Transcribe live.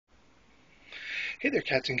Hey there,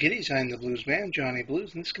 cats and kitties. I'm the Blues Man, Johnny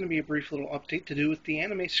Blues, and this is going to be a brief little update to do with the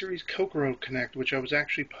anime series Kokoro Connect, which I was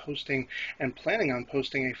actually posting and planning on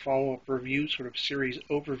posting a follow-up review, sort of series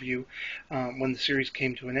overview, when the series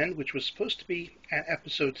came to an end, which was supposed to be at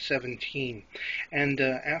episode 17. And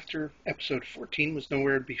after episode 14 was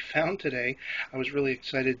nowhere to be found today, I was really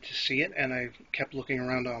excited to see it, and I kept looking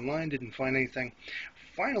around online, didn't find anything.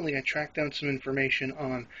 Finally, I tracked down some information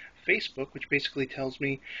on Facebook, which basically tells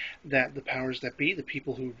me that the powers that be, the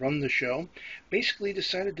people who run the show, basically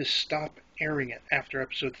decided to stop airing it after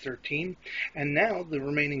episode 13, and now the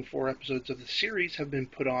remaining 4 episodes of the series have been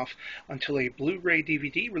put off until a Blu-ray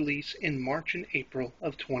DVD release in March and April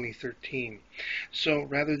of 2013. So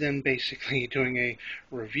rather than basically doing a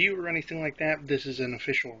review or anything like that, this is an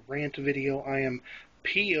official rant video. I am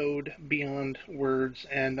PO'd beyond words,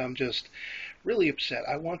 and I'm just really upset.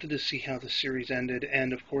 I wanted to see how the series ended,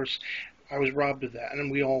 and of course, I was robbed of that, and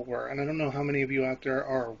we all were. And I don't know how many of you out there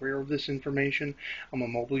are aware of this information. I'm a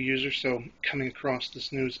mobile user, so coming across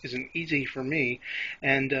this news isn't easy for me,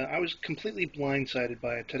 and I was completely blindsided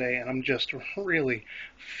by it today, and I'm just really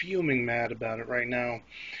fuming mad about it right now.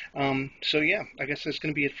 So yeah, I guess that's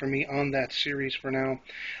going to be it for me on that series for now,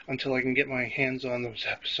 until I can get my hands on those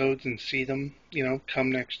episodes and see them, come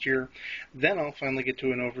next year. Then I'll finally get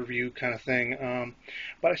to an overview kind of thing.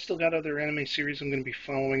 But I still got other anime series I'm going to be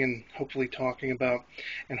following and hopefully talking about,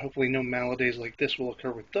 and hopefully no maladays like this will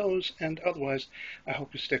occur with those, and otherwise, I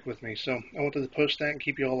hope you stick with me. So I wanted to post that and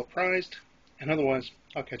keep you all apprised, and otherwise,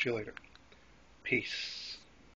 I'll catch you later. Peace.